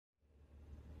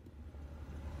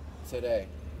today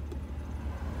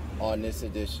on this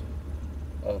edition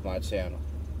of my channel.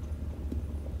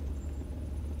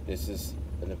 This is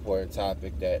an important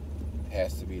topic that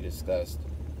has to be discussed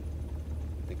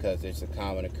because it's a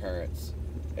common occurrence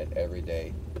in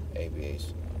everyday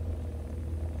aviation.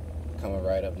 Coming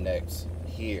right up next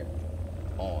here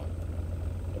on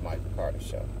the Michael Carter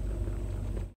Show.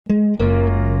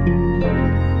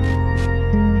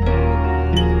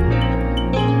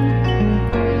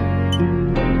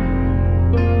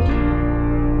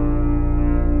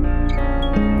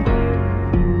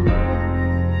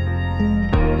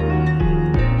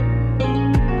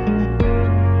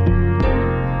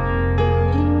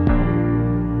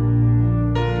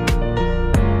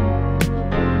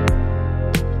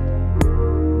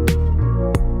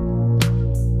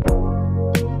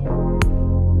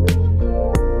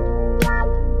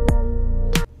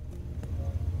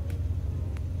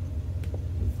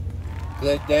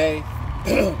 Good day,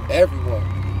 everyone.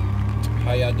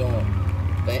 How y'all doing?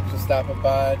 Thanks for stopping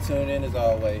by, tuning in as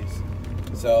always.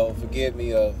 So forgive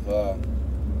me of,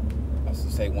 I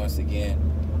should say once again,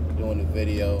 doing a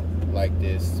video like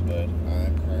this, but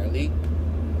I'm currently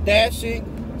dashing,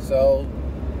 so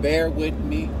bear with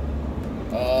me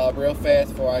real fast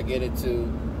before I get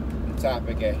into the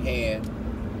topic at hand.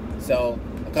 So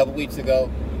a couple weeks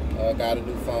ago, I got a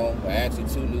new phone, well, actually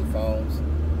 2 new phones.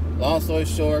 Long story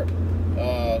short,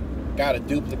 got a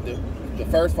duplicate. The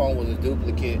first phone was a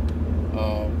duplicate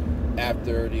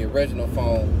after the original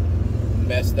phone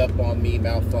messed up on me,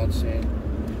 malfunctioned,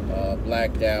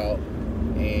 blacked out,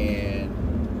 and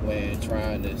when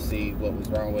trying to see what was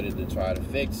wrong with it to try to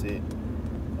fix it,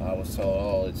 I was told,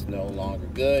 oh, it's no longer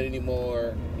good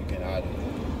anymore. You can either,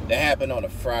 that happened on a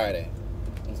Friday.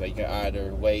 So you can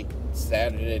either wait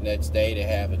Saturday the next day to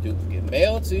have a duplicate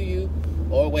mailed to you,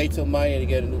 or wait till Monday to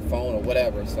get a new phone or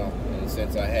whatever or something. And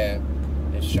since I had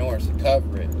insurance to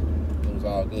cover it, it was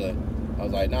all good. I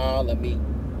was like, nah, let me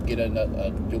get a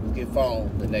duplicate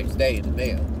phone the next day in the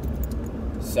mail.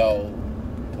 So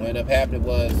what ended up happening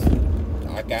was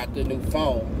I got the new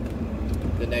phone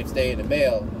the next day in the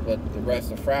mail, but the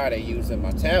rest of Friday using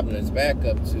my tablet as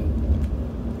backup to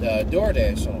the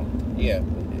DoorDash on. Yeah,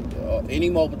 any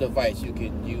mobile device you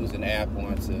could use an app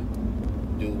on to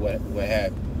do what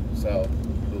have you. So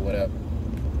do whatever.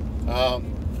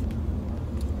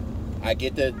 I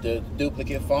get the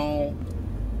duplicate phone,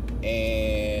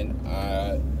 and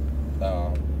I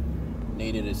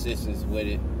needed assistance with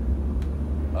it.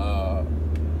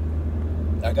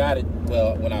 I got it,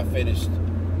 well, when I finished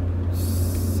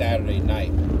Saturday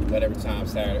night, whatever time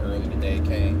Saturday early the day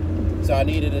came. So I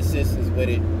needed assistance with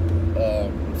it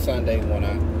Sunday when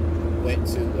I went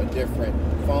to a different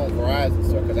phone Verizon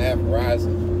store, because I have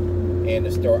Verizon. And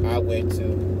the store I went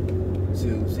to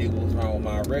see what was wrong with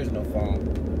my original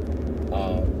phone,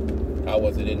 I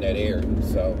wasn't in that area.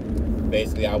 So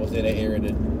basically I was in an area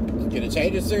to get a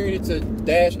change of scenery to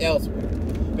dash elsewhere.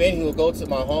 But anyway, go to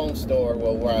my home store,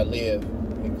 well, where I live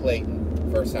in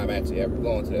Clayton. First time actually ever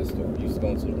going to that store. Used to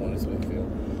go to the one in Smithfield.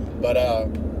 But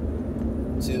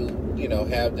to, you know,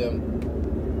 have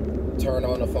them turn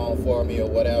on the phone for me or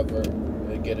whatever,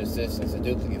 to get assistance, a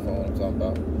duplicate phone I'm talking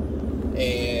about.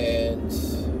 And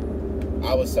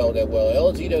I was told that, well,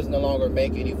 LG does no longer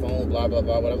make any phone, blah, blah,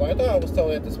 blah. But I was like, I was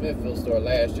told at the Smithfield store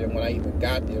last year when I even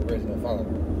got the original phone.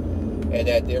 And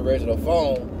that the original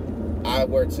phone, I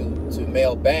were to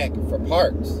mail back for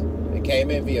parts. It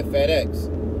came in via FedEx.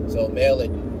 So mail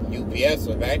it UPS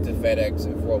or back to FedEx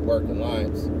and Fort Worth and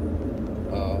Lines.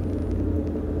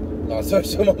 So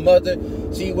my mother,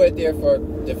 she went there for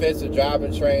defensive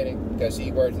driving training because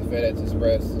she works at FedEx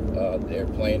Express, their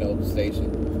Plano station.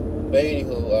 But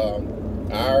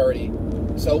anywho, I already,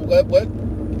 so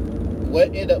what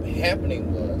ended up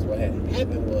happening was, what had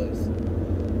happened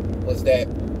was that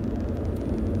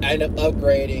I ended up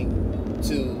upgrading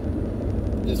to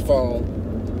this phone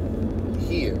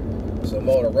here. It's a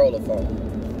Motorola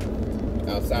phone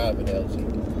outside of an LG.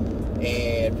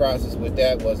 And the process with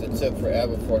that was it took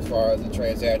forever for as far as the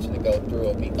transaction to go through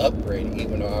of me upgrading,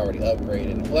 even though I already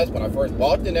upgraded. And plus, when I first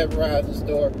walked in that Verizon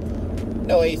store,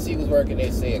 no AC was working,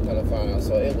 they said, kind of find out.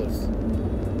 So it was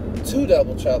 2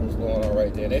 double troubles going on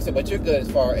right there. And they said, but you're good as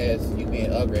far as you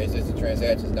being upgraded. It's just the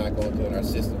transaction's not going through in our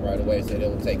system right away, so it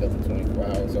will take up to 24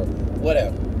 hours or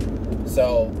whatever.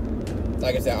 So,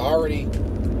 like I said, I already,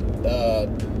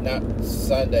 not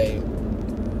Sunday,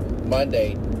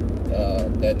 Monday,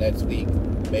 that next week,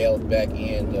 mailed back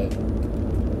in the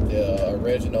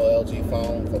original LG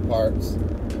phone for parts,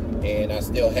 and I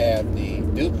still have the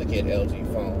duplicate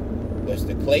LG phone, which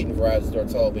the Clayton Verizon store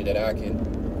told me that I can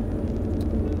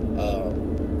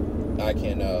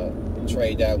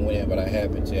trade that one in, but I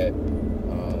haven't yet.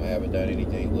 I haven't done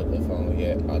anything with the phone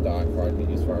yet. I thought I'd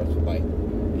probably as far as like,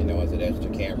 you know, as an extra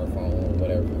camera phone or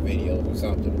whatever, videos or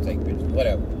something to take pictures,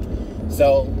 whatever.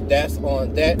 So that's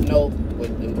on that note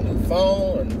with the new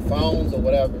phone or new phones or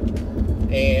whatever.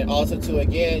 And also too,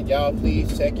 again, y'all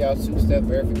please check y'all two-step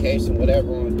verification,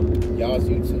 whatever, on y'all's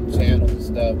YouTube channels and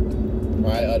stuff.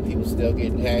 Right, other people still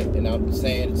getting hacked, and I'm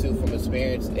saying it too from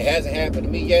experience. It hasn't happened to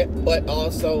me yet, but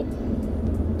also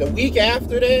the week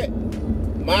after that,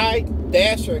 my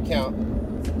Dasher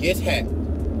account gets hacked.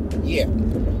 Yeah,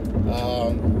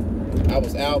 I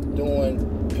was out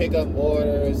doing pickup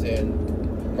orders,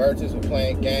 and merchants were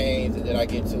playing games, and then I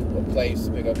get to a place,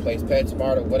 pick up a place,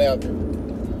 PetSmart or whatever,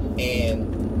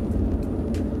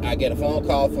 and I get a phone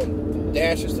call from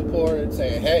Dasher support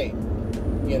saying, hey,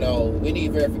 you know, we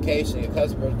need verification. Your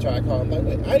customer tried calling. I'm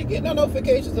like, wait, I didn't get no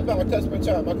notifications about a customer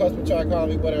trying. My customer tried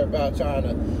calling me, whatever, about trying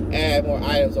to add more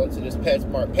items onto this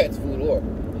PetSmart Pets food order.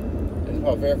 And it's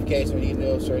about verification. We need new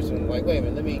illustration. I'm like, wait a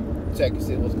minute, let me check and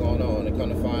see what's going on. And come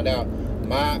to find out,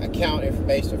 my account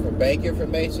information for bank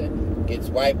information gets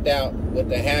wiped out with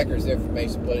the hacker's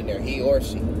information put in there, he or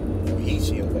she, or he,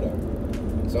 she, or whatever.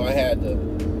 So I had to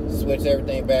switch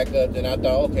everything back up. Then I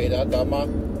thought, okay, I thought my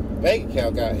bank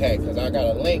account got hacked because I got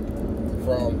a link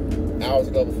from hours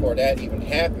ago before that even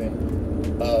happened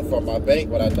from my bank,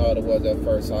 what I thought it was at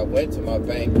first. So I went to my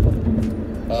bank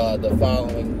the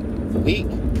following week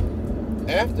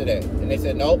after that, and they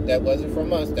said, nope, that wasn't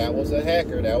from us. That was a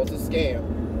hacker. That was a scam.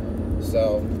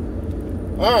 So,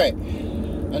 all right,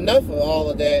 enough of all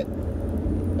of that.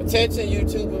 Attention,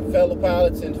 YouTuber, fellow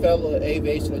pilots, and fellow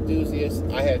aviation enthusiasts.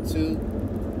 I had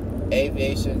 2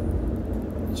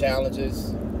 aviation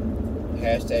challenges.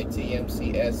 Hashtag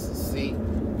TMCS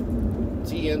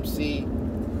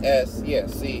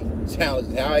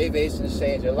challenges. How aviation has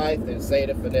changed your life, and say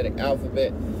the phonetic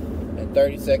alphabet in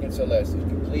 30 seconds or less. If you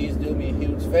can please do me a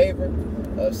huge favor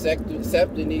of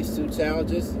accepting these 2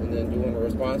 challenges and then doing a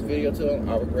response video to them,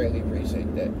 I would greatly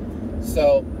appreciate that.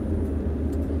 So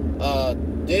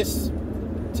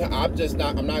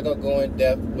I'm not gonna go in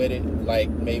depth with it like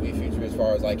maybe future as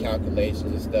far as like calculations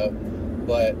and stuff,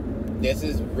 but this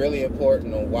is really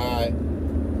important on why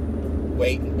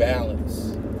weight and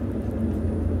balance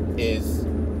is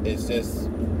just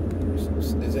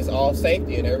all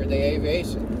safety in everyday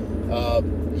aviation.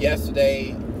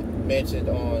 Yesterday mentioned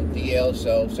on DL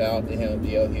show, shout out to him,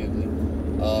 DL Hughley,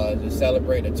 to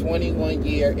celebrate the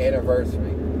 21-year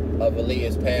anniversary of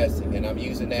Aaliyah's passing, and I'm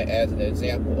using that as an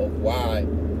example of why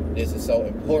this is so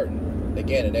important,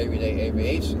 again, in everyday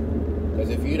aviation. Because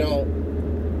if you don't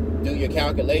do your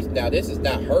calculation, now this is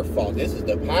not her fault, this is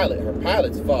the pilot, her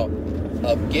pilot's fault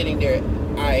of getting their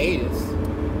hiatus,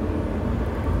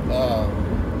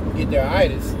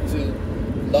 to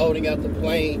loading up the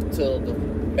plane to the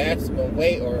maximum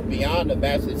weight or beyond the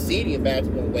maximum, exceeding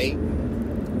maximum weight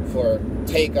for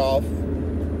takeoff,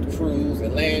 cruise,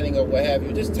 and landing, or what have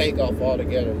you. Just take off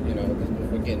altogether, you know,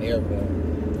 before getting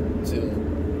airborne, to,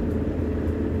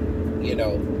 you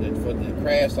know, for the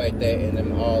crash like that and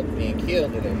them all being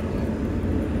killed and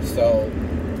everything. So,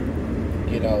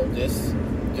 you know, just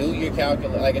do your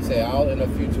calculation. Like I said, I'll in a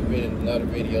future video, another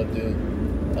video, do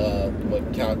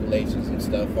what calculations and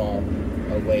stuff are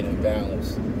of weight and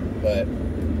balance. But,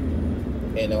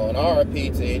 you know, an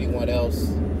RIP to anyone else,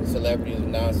 celebrities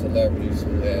and non-celebrities,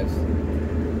 who has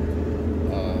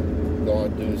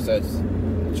gone through such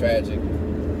tragic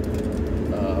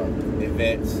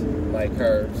events like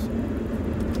hers.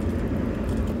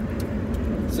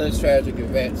 Such tragic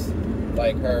events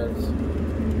like hers.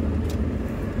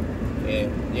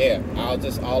 And yeah, all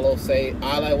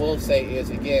I will say is,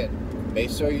 again, make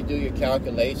sure you do your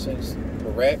calculations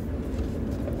correct.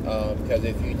 Because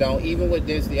if you don't, even with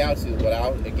density altitude, what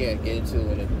I'll again get into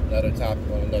in another topic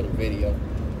on another video,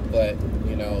 but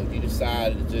you know, you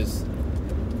decide to just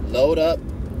load up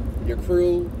your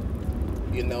crew,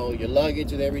 you know, your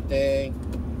luggage and everything,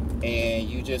 and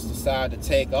you just decide to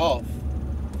take off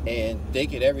and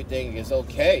thinking everything is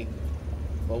okay.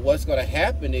 But what's going to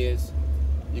happen is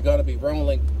you're going to be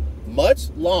rolling much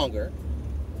longer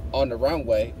on the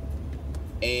runway,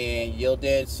 and you'll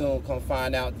then soon come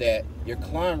find out that your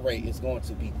climb rate is going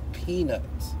to be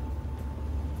peanuts.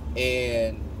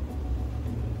 And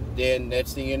then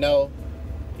next thing you know,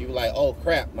 you're like, oh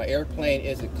crap, my airplane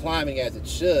isn't climbing as it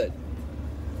should,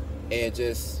 and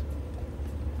just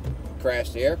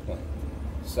crash the airplane.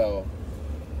 So,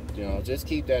 you know, just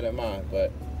keep that in mind.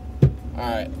 But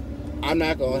alright, I'm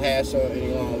not going to hash on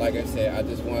any longer. Like I said, I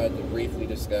just wanted to briefly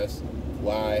discuss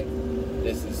why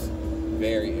this is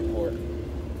very important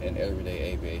in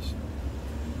everyday aviation.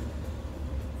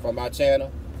 From my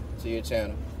channel, to your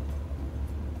channel.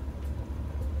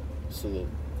 Salute.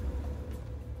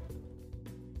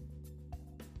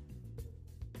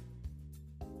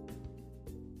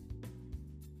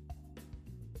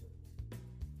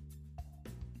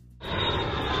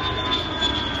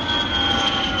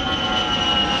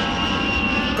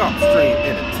 Gulfstream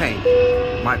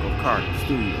Entertainment, Michael Carter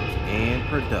Studios and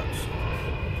Production.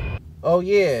 Oh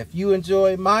yeah, if you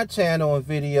enjoyed my channel and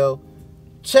video,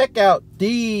 check out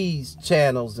these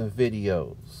channels and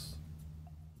videos.